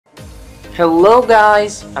Hello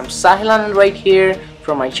guys, I'm Sahilan right here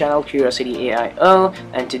from my channel CuriosityAIO,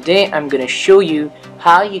 and today I'm gonna show you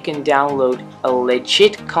how you can download a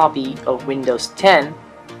legit copy of Windows 10,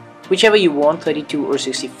 whichever you want, 32 or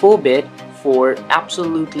 64-bit, for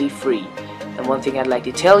absolutely free. And one thing I'd like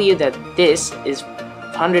to tell you that this is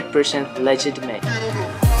 100% legitimate.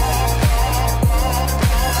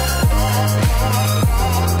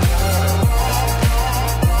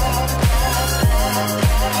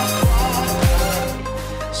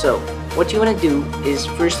 So what you want to do is,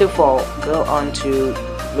 first of all, go on to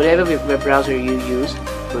whatever web browser you use.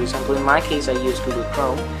 For example, in my case I use Google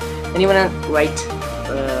Chrome, and you want to write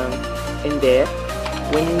in there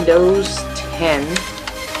Windows 10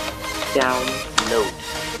 download,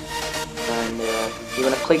 and you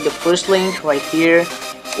want to click the first link right here,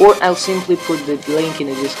 or I'll simply put the link in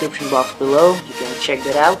the description box below. You can check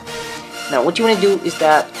that out. Now what you want to do is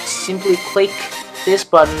that simply click this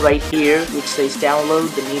button right here which says download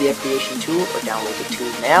the media creation tool or download the tool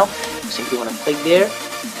now. You simply want to click there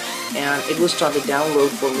and it will start the download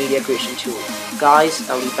for media creation tool. Guys,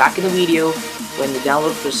 I'll be back in the video when the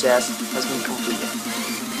download process has been completed.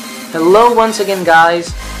 Hello once again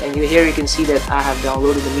guys, and here you can see that I have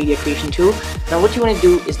downloaded the media creation tool. Now what you want to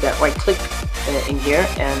do is that right click in here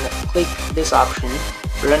and click this option,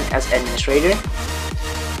 run as administrator,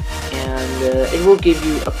 and it will give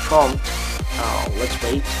you a prompt. Let's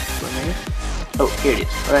wait for a minute. Oh, here it is.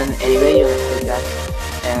 Run anyway, you can click that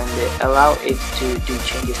and allow it to do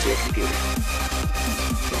changes to your computer.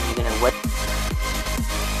 Then you're gonna wait.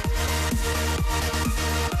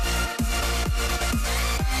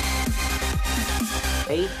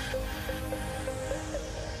 Wait.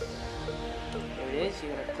 Here it is.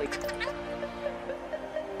 You're gonna click.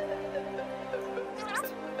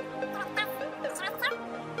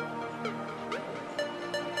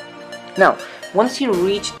 Now, once you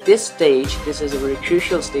reach this stage, this is a very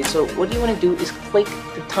crucial stage, so what you want to do is click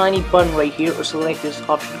the tiny button right here or select this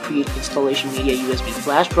option to create installation media USB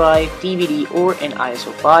flash drive, DVD, or an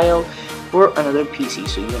ISO file or another PC.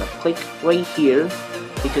 So you want to click right here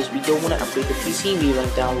because we don't want to upgrade the PC, we want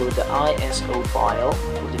to download the ISO file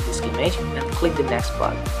with the disk image, and click the next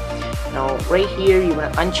button. Now right here you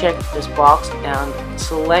want to uncheck this box and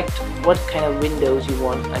select what kind of Windows you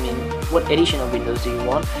want, what edition of Windows do you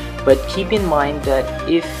want, but keep in mind that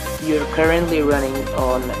if you're currently running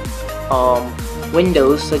on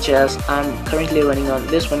Windows, such as I'm currently running on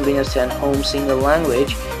this one, Windows 10 Home Single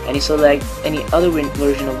Language, and you select any other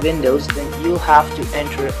version of Windows, then you'll have to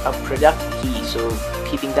enter a product key. So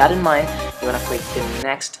keeping that in mind, you want to click the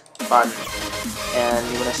next button and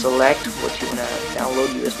you want to select what you want to download,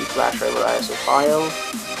 USB flash drive or ISO file,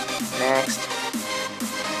 next,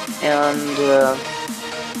 and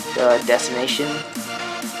the destination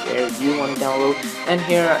where you want to download, and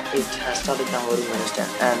here it has started downloading Windows 10.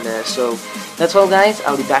 And so that's all guys,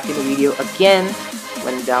 I'll be back in the video again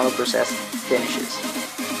when the download process finishes.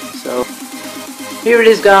 So here it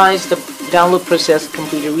is guys, the download process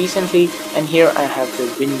completed recently, and here I have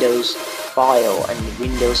the Windows file and the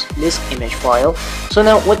Windows disk image file. So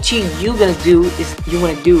now what you want to do is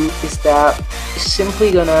that you're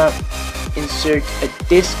simply gonna insert a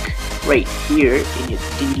disk right here in your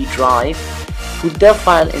DVD drive, put that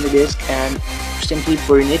file in the disk and simply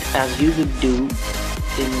burn it as you would do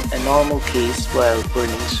in a normal case while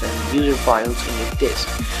burning some user files in your disk.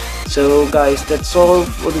 So guys, that's all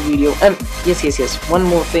for the video. And yes, one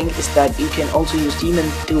more thing is that you can also use daemon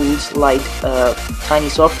tools like tiny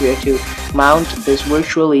software to mount this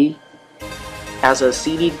virtually as a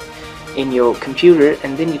CD in your computer,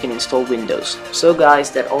 and then you can install Windows. So guys,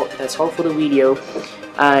 that's all for the video.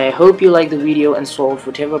 I hope you liked the video and solved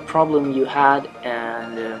whatever problem you had,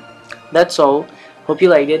 and that's all. Hope you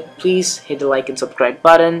liked it. Please hit the like and subscribe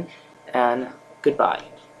button, and goodbye.